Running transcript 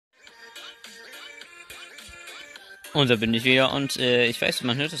Und da bin ich wieder und ich weiß,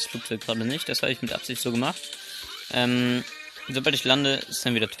 man hört das Flugzeug gerade nicht, das habe ich mit Absicht so gemacht. Sobald ich lande, ist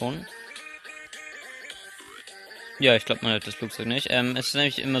dann wieder Ton. Ja, ich glaube, man hört das Flugzeug nicht. Es ist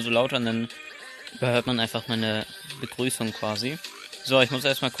nämlich immer so laut und dann überhört man einfach meine Begrüßung quasi. So, ich muss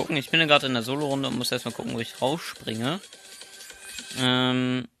erstmal gucken. Ich bin ja gerade in der Solorunde und muss erstmal gucken, wo ich rausspringe.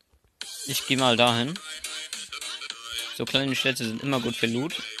 Ich gehe mal dahin. So kleine Städte sind immer gut für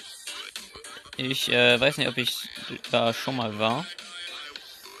Loot. Ich weiß nicht, ob ich da schon mal war.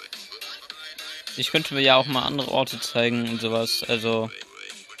 Ich könnte mir ja auch mal andere Orte zeigen und sowas. Also,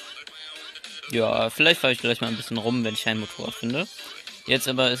 ja, vielleicht fahre ich gleich mal ein bisschen rum, wenn ich ein Motorrad finde. Jetzt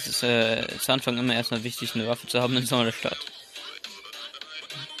aber ist es zu Anfang immer erstmal wichtig, eine Waffe zu haben in so einer Stadt.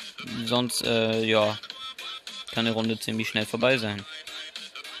 Sonst, ja, kann die Runde ziemlich schnell vorbei sein.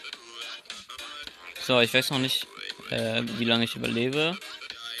 So, ich weiß noch nicht, wie lange ich überlebe.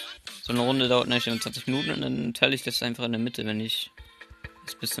 So eine Runde dauert nämlich 20 Minuten und dann teile ich das einfach in der Mitte, wenn ich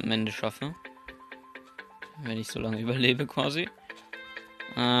es bis zum Ende schaffe. Wenn ich so lange überlebe quasi.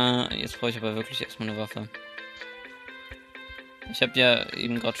 Jetzt brauche ich aber wirklich erstmal eine Waffe. Ich habe ja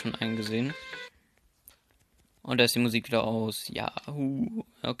eben gerade schon einen gesehen. Und da ist die Musik wieder aus. Ja,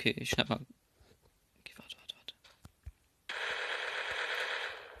 okay, ich schnapp mal. Okay, warte.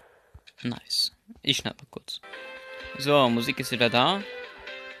 Nice. Ich schnapp mal kurz. So, Musik ist wieder da.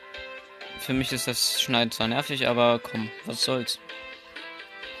 Für mich ist das Schneiden zwar nervig, aber komm, was soll's.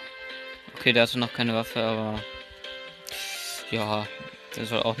 Okay, der hatte noch keine Waffe, aber ja, der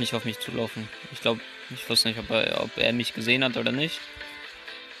soll auch nicht auf mich zulaufen. Ich glaube, ich weiß nicht, ob er mich gesehen hat oder nicht.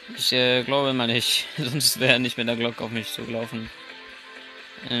 Ich glaube mal nicht, sonst wäre er nicht mit der Glock auf mich zugelaufen.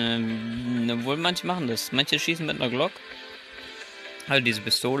 Obwohl manche machen das. Manche schießen mit einer Glock. Halt diese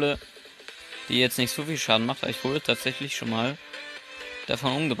Pistole, die jetzt nicht so viel Schaden macht, aber ich wurde tatsächlich schon mal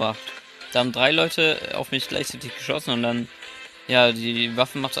davon umgebracht. Da haben 3 Leute auf mich gleichzeitig geschossen und dann, ja, die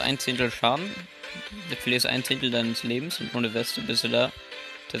Waffe macht so 1/10 Schaden. Du verlierst 1/10 deines Lebens und ohne Weste bist du da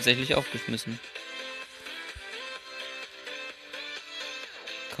tatsächlich aufgeschmissen.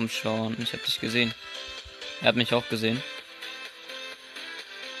 Komm schon, ich hab dich gesehen. Er hat mich auch gesehen.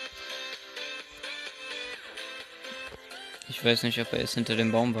 Ich weiß nicht, ob er jetzt hinter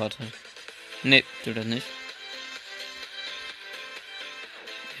dem Baum wartet. Nee, tut er nicht.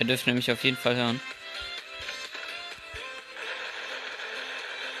 Er dürfte nämlich auf jeden Fall hören.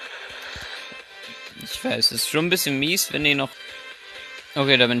 Ich weiß, es ist schon ein bisschen mies, wenn die noch...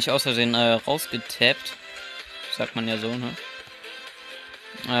 Okay, da bin ich aus Versehen rausgetappt. Sagt man ja so, ne?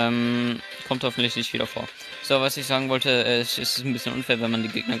 Kommt hoffentlich nicht wieder vor. So, was ich sagen wollte, es ist ein bisschen unfair, wenn man die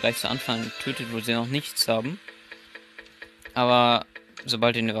Gegner gleich zu Anfang tötet, wo sie noch nichts haben. Aber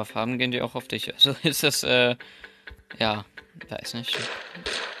sobald die eine Waffe haben, gehen die auch auf dich. Also ist das, ja, weiß nicht.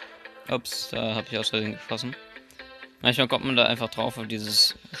 Ups, da habe ich aus Versehen geschossen. Manchmal kommt man da einfach drauf auf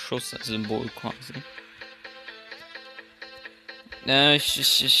dieses Schusssymbol quasi.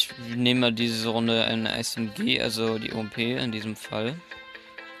 Ich nehme diese Runde eine SMG, also die OMP in diesem Fall.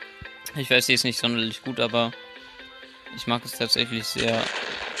 Ich weiß, sie ist nicht sonderlich gut, aber ich mag es tatsächlich sehr.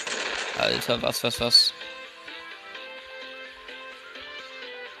 Alter, was?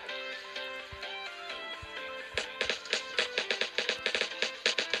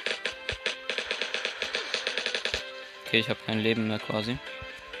 Okay, ich habe kein Leben mehr quasi.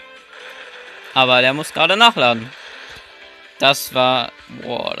 Aber der muss gerade nachladen. Das war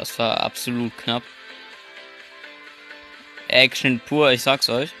absolut knapp. Action pur, ich sag's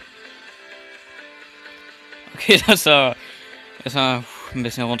euch. Okay, das war ein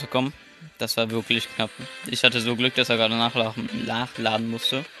bisschen runterkommen. Das war wirklich knapp. Ich hatte so Glück, dass er gerade nachladen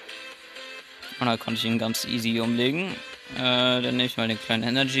musste. Und da konnte ich ihn ganz easy umlegen. Dann nehme ich mal den kleinen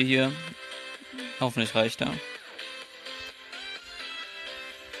Energy hier. Hoffentlich reicht er.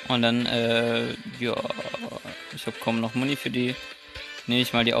 Und dann, ja, ich habe kaum noch Muni für die. Nehme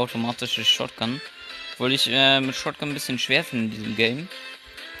ich mal die automatische Shotgun. Obwohl ich mit Shotgun ein bisschen schwer finde in diesem Game.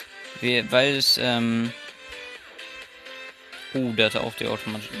 Weil es, der hatte auch die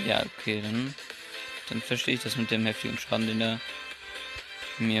automatische. Ja, okay, dann verstehe ich das mit dem heftigen Schaden, den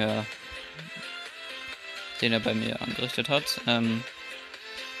er bei mir angerichtet hat.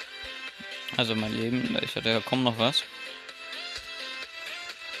 Also mein Leben, ich hatte ja kaum noch was.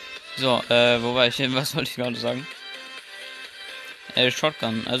 So, wo war ich hin? Was wollte ich gerade sagen?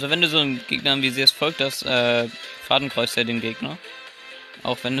 Shotgun. Also wenn du so einen Gegner anvisierst, folgt das Fadenkreuz ja den Gegner.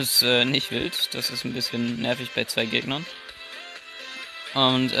 Auch wenn du es nicht willst. Das ist ein bisschen nervig bei 2 Gegnern.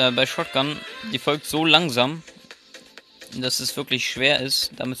 Und bei Shotgun, die folgt so langsam, dass es wirklich schwer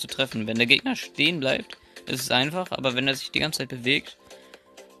ist, damit zu treffen. Wenn der Gegner stehen bleibt, ist es einfach, aber wenn er sich die ganze Zeit bewegt,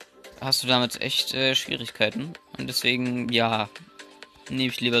 hast du damit echt Schwierigkeiten. Und deswegen, ja,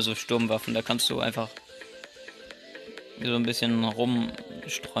 nehme ich lieber so Sturmwaffen. Da kannst du einfach so ein bisschen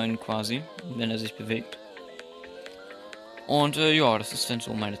rumstreuen quasi, wenn er sich bewegt. Und ja, das ist dann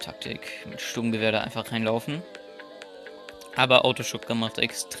so meine Taktik. Mit Sturmgewehr da einfach reinlaufen. Aber Autoshotgun macht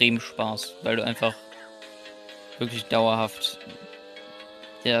extrem Spaß, weil du einfach wirklich dauerhaft...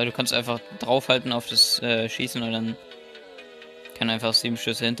 Ja, du kannst einfach draufhalten auf das Schießen und dann kann einfach 7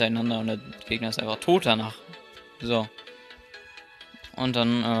 Schüsse hintereinander und der Gegner ist einfach tot danach. So. Und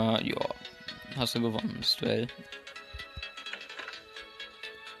dann, ja, hast du gewonnen, das Duell.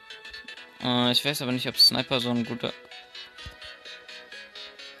 Ich weiß aber nicht, ob Sniper so ein guter...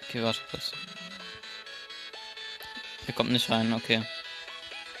 Okay, warte kurz. Er kommt nicht rein, okay.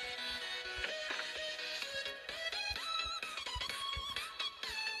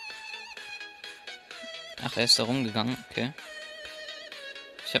 Ach, er ist da rumgegangen, okay.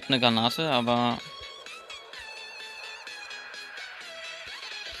 Ich habe eine Granate, aber...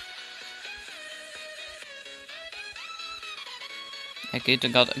 Er geht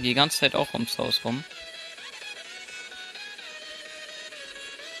gerade die ganze Zeit auch ums Haus rum.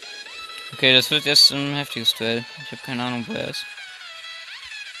 Okay, das wird jetzt ein heftiges Duell. Ich habe keine Ahnung, wo er ist.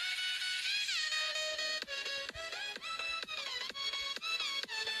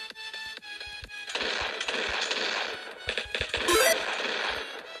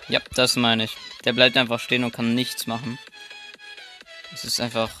 Ja, das meine ich. Der bleibt einfach stehen und kann nichts machen. Es ist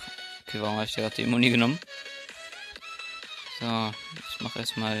einfach... Okay, warum habe ich gerade die Muni genommen? So, ich mache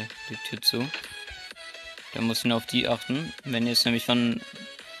erstmal die Tür zu. Der muss nur auf die achten. Wenn jetzt nämlich von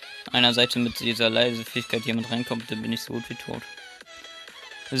einer Seite mit dieser leise Fähigkeit jemand reinkommt, dann bin ich so gut wie tot.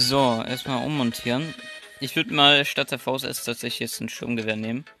 So, erstmal ummontieren. Ich würde mal statt der VSS tatsächlich jetzt ein Sturmgewehr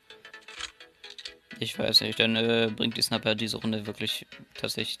nehmen. Ich weiß nicht, dann bringt die Sniper diese Runde wirklich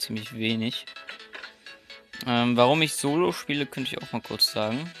tatsächlich ziemlich wenig. Warum ich Solo spiele, könnte ich auch mal kurz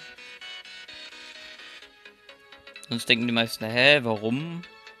sagen. Sonst denken die meisten, hä, warum?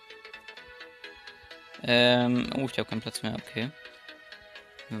 Oh, ich habe keinen Platz mehr, okay.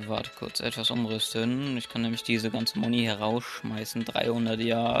 Warte kurz, etwas umrüsten. Ich kann nämlich diese ganze Muni hier rausschmeißen. 300,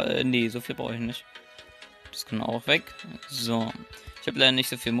 ja, nee, so viel brauche ich nicht. Das kann auch weg. So, ich habe leider nicht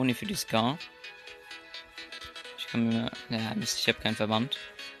so viel Muni für die Scar. Ich kann mir, ja, Mist, ich habe keinen Verband.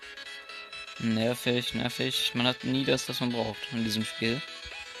 Nervig, nervig. Man hat nie das, was man braucht in diesem Spiel.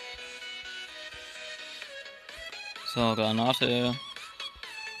 So, Granate.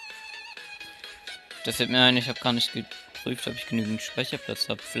 Das fällt mir ein, ich habe gar nicht geprüft, ob ich genügend Speicherplatz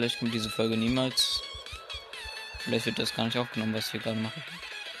habe. Vielleicht kommt diese Folge niemals. Vielleicht wird das gar nicht aufgenommen, was ich hier gerade mache.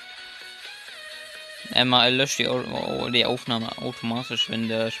 Einmal löscht die Aufnahme automatisch, wenn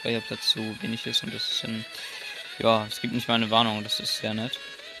der Speicherplatz zu wenig ist. Und das ist dann... Ja, es gibt nicht mal eine Warnung, das ist sehr nett.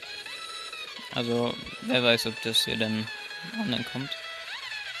 Also, wer weiß, ob das hier dann online kommt.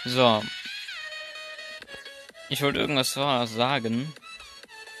 So. Ich wollte irgendwas sagen.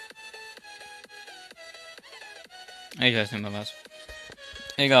 Ich weiß nicht mehr was.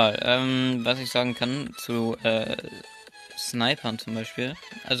 Egal, was ich sagen kann zu Snipern zum Beispiel.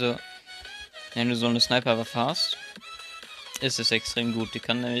 Also, wenn du so eine Sniper-Waffe hast, ist es extrem gut. Die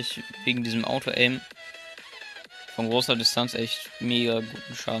kann nämlich wegen diesem Auto-Aim von großer Distanz echt mega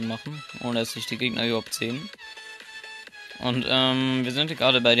guten Schaden machen, ohne dass sich die Gegner überhaupt sehen. Und wir sind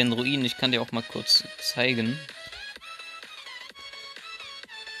gerade bei den Ruinen. Ich kann dir auch mal kurz zeigen.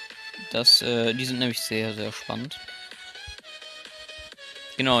 Die sind nämlich sehr, sehr spannend.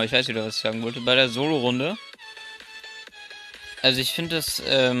 Genau, ich weiß wieder, was ich sagen wollte. Bei der Solorunde. Also ich finde, das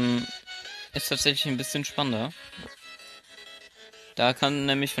ist tatsächlich ein bisschen spannender. Da kann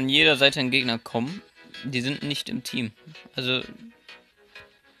nämlich von jeder Seite ein Gegner kommen. Die sind nicht im Team. Also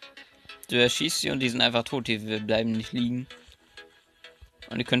du erschießt sie und die sind einfach tot. Die bleiben nicht liegen.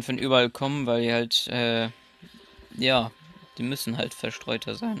 Und die können von überall kommen, weil die halt, ja, die müssen halt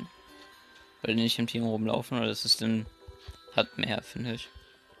verstreuter sein. Weil die nicht im Team rumlaufen, oder das ist dann, hat mehr, finde ich.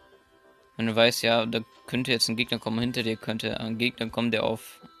 Wenn du weißt, ja, da könnte jetzt ein Gegner kommen, hinter dir könnte ein Gegner kommen, der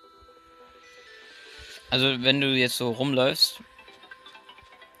auf... Also wenn du jetzt so rumläufst,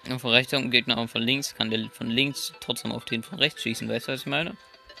 und von rechts kommt ein Gegner und von links, kann der von links trotzdem auf den von rechts schießen, weißt du, was ich meine?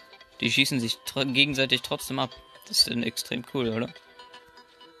 Die schießen sich gegenseitig trotzdem ab. Das ist dann extrem cool, oder?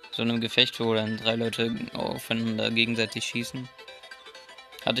 So einem Gefecht, wo dann 3 Leute aufeinander gegenseitig schießen.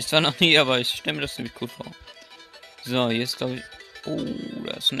 Hatte ich zwar noch nie, aber ich stelle mir das ziemlich cool vor. So, hier ist glaube ich... Oh,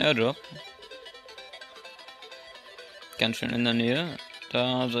 da ist ein Airdrop. Ganz schön in der Nähe.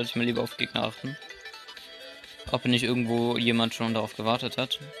 Da sollte ich mal lieber auf Gegner achten. Ob nicht irgendwo jemand schon darauf gewartet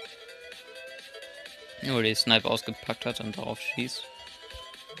hat. Oder die Sniper ausgepackt hat und darauf schießt.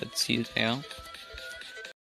 Da zielt er.